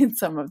diamonds in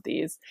some of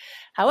these.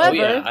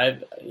 However,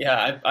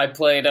 I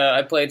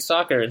played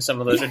soccer in some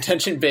of those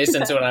retention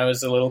basins when I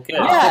was a little kid.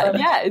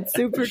 Yeah, it's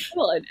super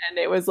cool. And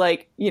it was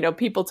like,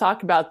 people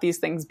talk about these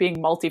things being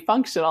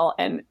multifunctional,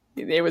 and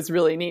it was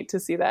really neat to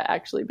see that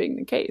actually being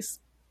the case.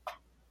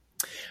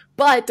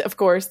 But of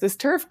course, this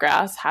turf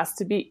grass has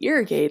to be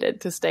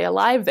irrigated to stay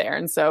alive there.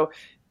 And so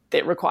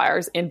it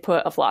requires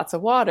input of lots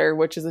of water,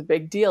 which is a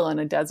big deal in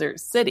a desert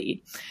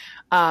city.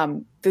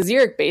 The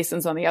xeric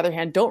basins, on the other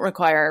hand, don't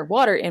require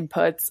water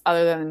inputs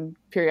other than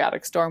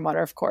periodic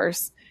stormwater, of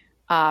course.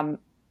 And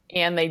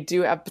they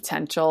do have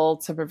potential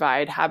to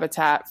provide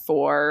habitat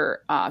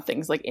for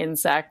things like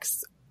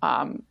insects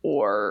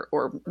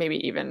or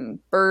maybe even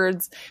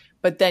birds.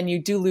 But then you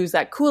do lose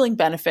that cooling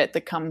benefit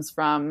that comes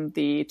from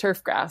the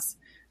turf grass.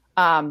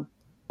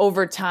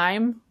 Over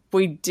time,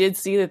 we did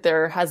see that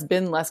there has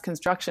been less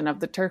construction of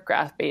the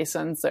turfgrass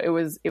basin. So it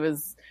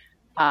was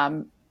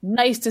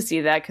nice to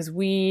see that, because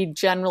we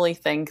generally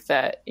think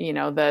that,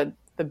 the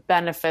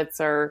benefits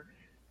are,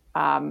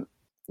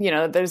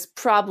 it's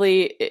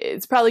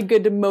probably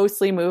good to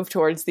mostly move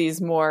towards these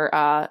more,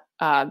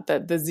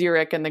 the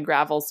xeric and the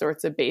gravel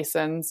sorts of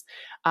basins.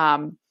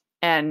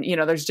 And,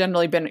 there's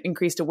generally been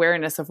increased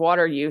awareness of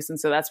water use. And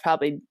so that's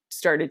probably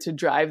started to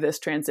drive this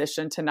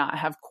transition to not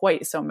have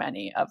quite so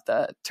many of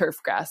the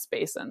turf grass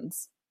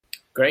basins.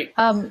 Great.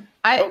 Go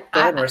ahead,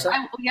 Marissa.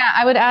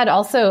 I would add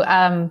also,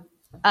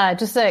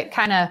 just to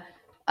kind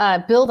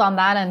of build on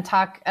that and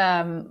talk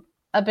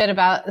a bit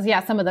about,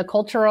 some of the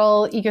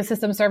cultural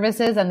ecosystem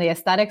services and the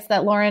aesthetics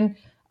that Lauren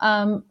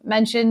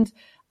mentioned.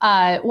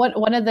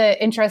 One of the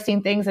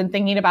interesting things in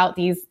thinking about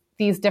these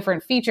these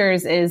different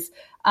features is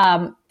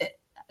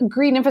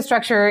green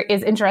infrastructure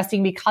is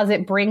interesting because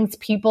it brings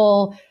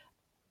people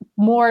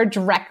more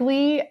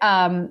directly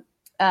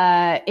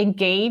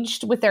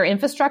engaged with their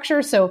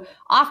infrastructure. So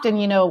often,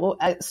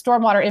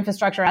 stormwater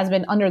infrastructure has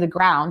been under the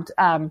ground.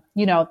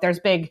 There's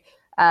big,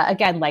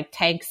 again, like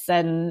tanks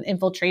and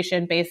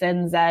infiltration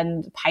basins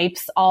and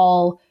pipes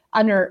all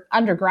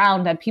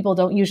underground, and people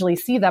don't usually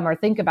see them or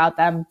think about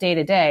them day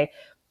to day.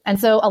 And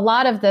so a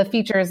lot of the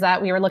features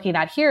that we were looking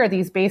at here,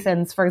 these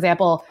basins, for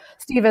example,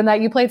 Stephen,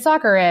 that you played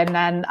soccer in,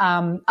 and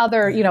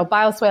other,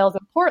 bioswales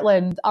in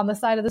Portland on the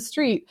side of the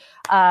street,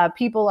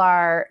 people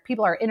are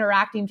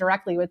interacting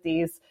directly with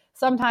these,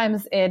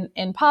 sometimes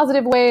in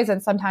positive ways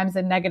and sometimes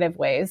in negative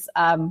ways.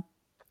 And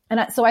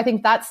so I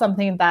think that's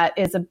something that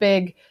is a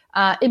big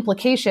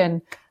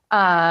implication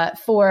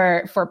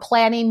for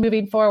planning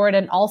moving forward,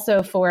 and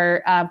also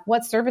for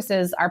what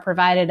services are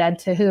provided and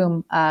to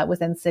whom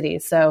within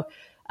cities. So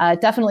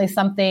definitely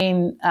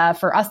something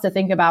for us to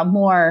think about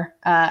more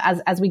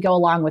as we go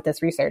along with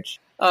this research.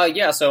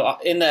 So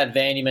in that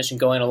vein, you mentioned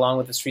going along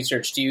with this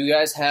research. Do you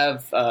guys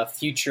have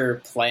future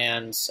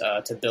plans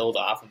to build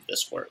off of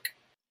this work?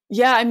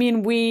 Yeah, I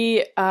mean,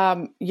 we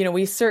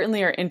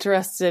certainly are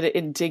interested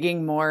in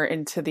digging more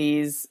into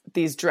these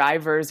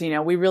drivers.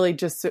 We really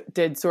just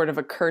did sort of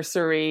a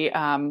cursory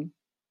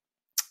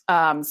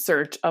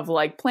search of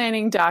like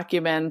planning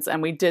documents,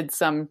 and we did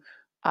some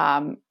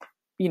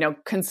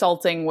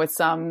consulting with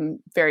some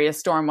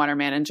various stormwater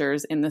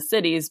managers in the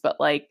cities,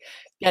 but like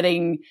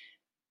getting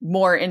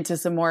more into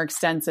some more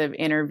extensive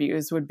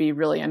interviews would be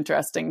really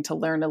interesting to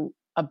learn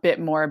a bit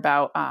more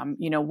about,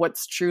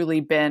 what's truly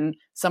been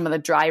some of the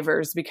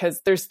drivers,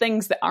 because there's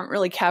things that aren't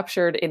really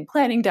captured in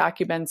planning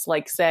documents,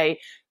 like say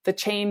the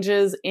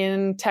changes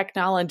in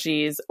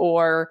technologies,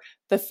 or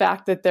the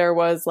fact that there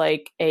was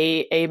like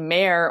a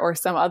mayor or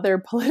some other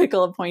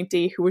political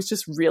appointee who was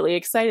just really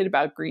excited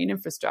about green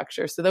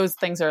infrastructure. So those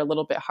things are a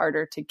little bit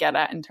harder to get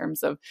at in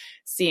terms of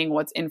seeing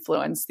what's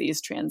influenced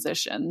these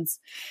transitions.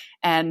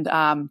 And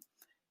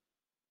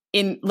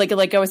in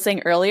like I was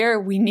saying earlier,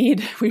 we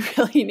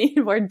really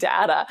need more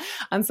data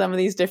on some of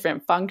these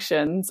different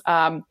functions.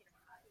 And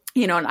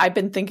I've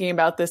been thinking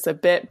about this a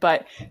bit,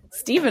 but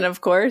Stephen,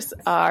 of course,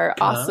 our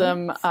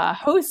awesome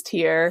host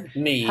here,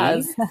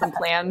 has some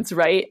plans,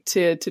 right,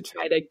 to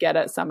try to get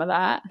at some of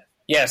that.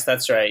 Yes,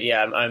 that's right.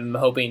 Yeah, I'm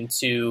hoping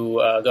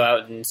to go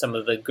out in some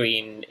of the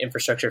green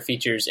infrastructure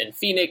features in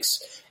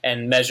Phoenix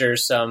and measure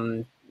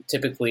some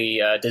typically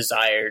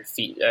desired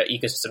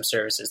ecosystem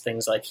services,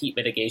 things like heat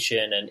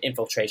mitigation and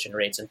infiltration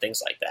rates and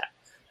things like that.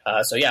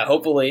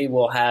 Hopefully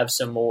we'll have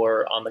some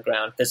more on the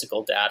ground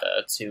physical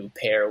data to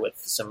pair with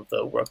some of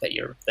the work that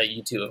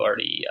you two have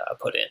already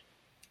put in.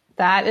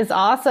 That is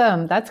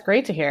awesome. That's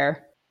great to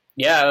hear.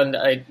 Yeah, and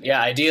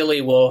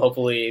ideally we'll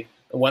hopefully,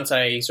 once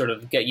I sort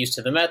of get used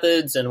to the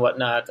methods and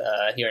whatnot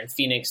here in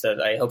Phoenix,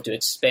 that I hope to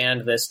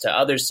expand this to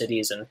other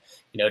cities and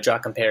draw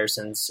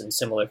comparisons and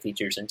similar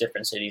features in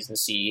different cities and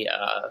see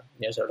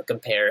sort of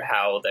compare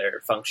how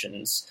their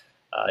functions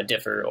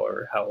differ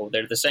or how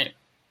they're the same.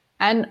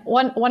 And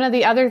one of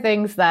the other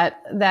things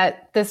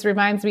that this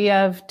reminds me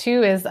of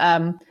too is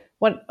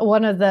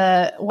one of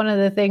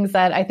the things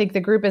that I think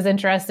the group is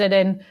interested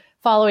in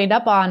following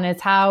up on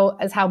is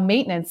how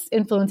maintenance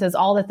influences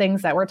all the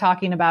things that we're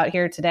talking about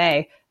here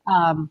today.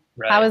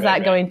 How is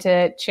that going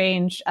to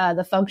change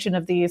the function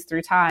of these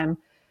through time?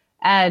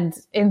 And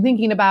in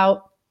thinking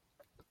about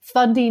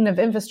funding of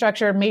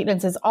infrastructure,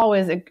 maintenance is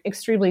always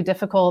extremely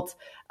difficult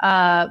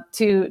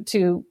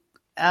to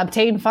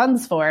obtain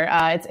funds for.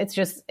 It's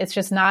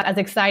just not as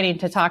exciting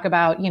to talk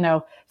about,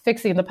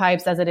 fixing the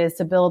pipes as it is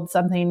to build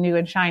something new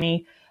and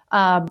shiny.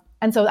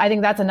 And so I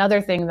think that's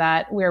another thing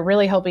that we're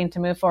really hoping to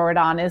move forward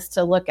on, is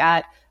to look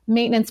at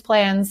maintenance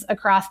plans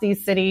across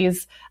these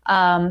cities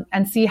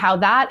and see how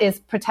that is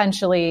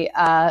potentially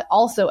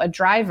also a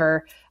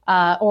driver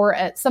or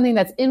something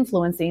that's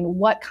influencing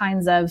what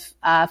kinds of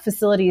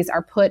facilities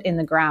are put in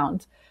the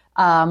ground.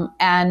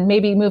 And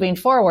maybe moving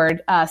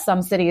forward,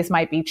 some cities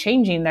might be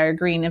changing their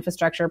green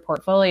infrastructure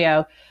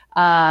portfolio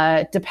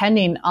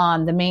depending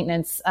on the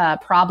maintenance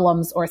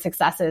problems or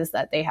successes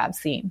that they have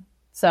seen.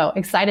 So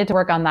excited to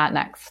work on that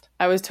next.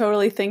 I was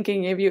totally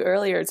thinking of you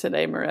earlier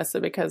today,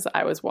 Marissa, because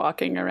I was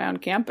walking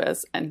around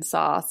campus and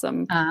saw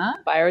some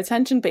fire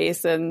retention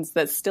basins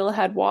that still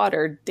had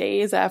water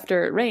days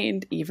after it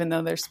rained, even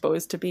though they're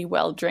supposed to be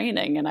well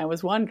draining. And I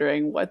was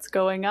wondering what's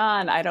going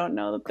on. I don't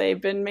know that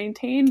they've been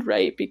maintained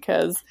right,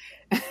 because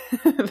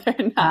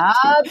they're not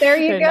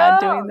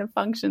doing the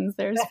functions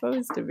they're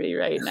supposed to be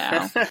right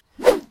now.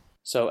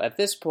 So at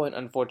this point,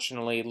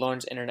 unfortunately,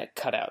 Lauren's internet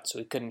cut out, so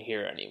we couldn't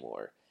hear her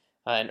anymore.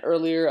 And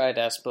earlier, I'd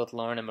asked both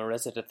Lauren and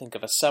Marissa to think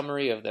of a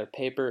summary of their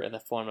paper in the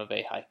form of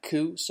a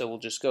haiku, so we'll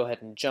just go ahead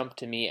and jump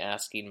to me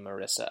asking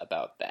Marissa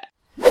about that.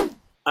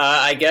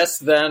 I guess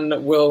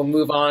then we'll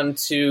move on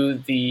to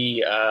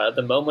the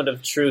moment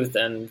of truth,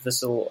 and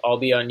this will all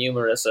be on you,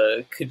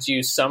 Marissa. Could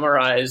you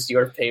summarize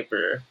your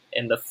paper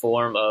in the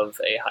form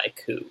of a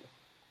haiku?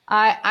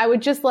 I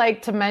would just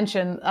like to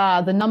mention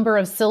the number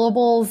of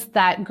syllables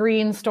that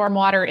green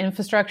stormwater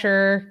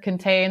infrastructure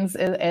contains.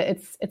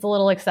 It's a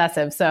little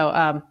excessive.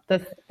 So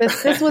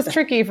this was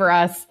tricky for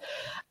us.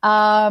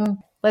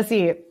 Let's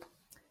see.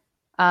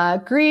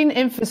 Green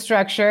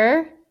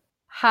infrastructure.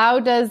 How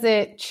does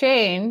it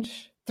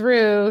change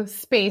through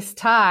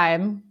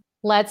space-time?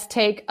 Let's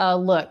take a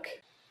look.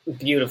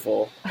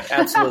 Beautiful.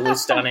 Absolutely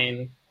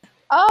stunning.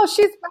 Oh,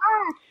 she's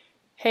back.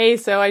 Hey,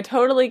 so I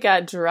totally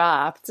got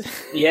dropped.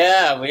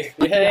 Yeah,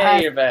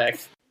 hey, you're back.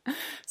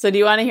 So do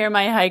you want to hear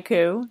my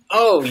haiku?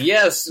 Oh,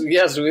 yes,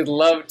 we'd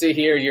love to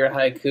hear your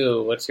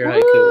haiku. What's your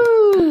haiku?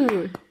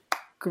 Woo!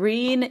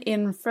 Green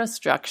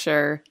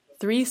infrastructure,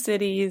 3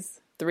 cities,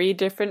 3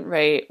 different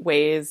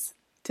ways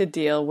to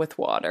deal with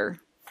water.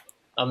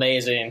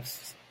 Amazing.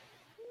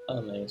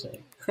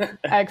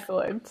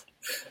 Excellent.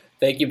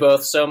 Thank you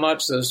both so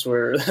much. Those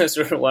were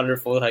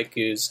wonderful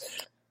haikus.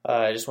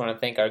 I just want to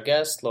thank our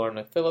guests, Lauren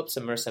McPhillips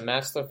and Marissa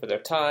Maxler, for their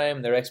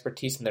time, their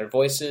expertise, and their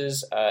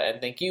voices. And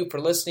thank you for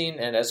listening.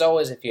 And as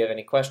always, if you have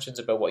any questions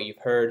about what you've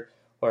heard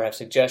or have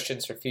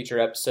suggestions for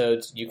future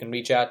episodes, you can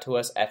reach out to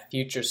us at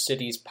Future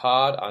Cities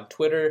Pod on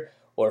Twitter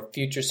or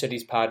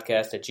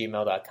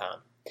futurecitiespodcast@gmail.com.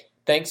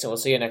 Thanks, and we'll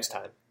see you next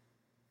time.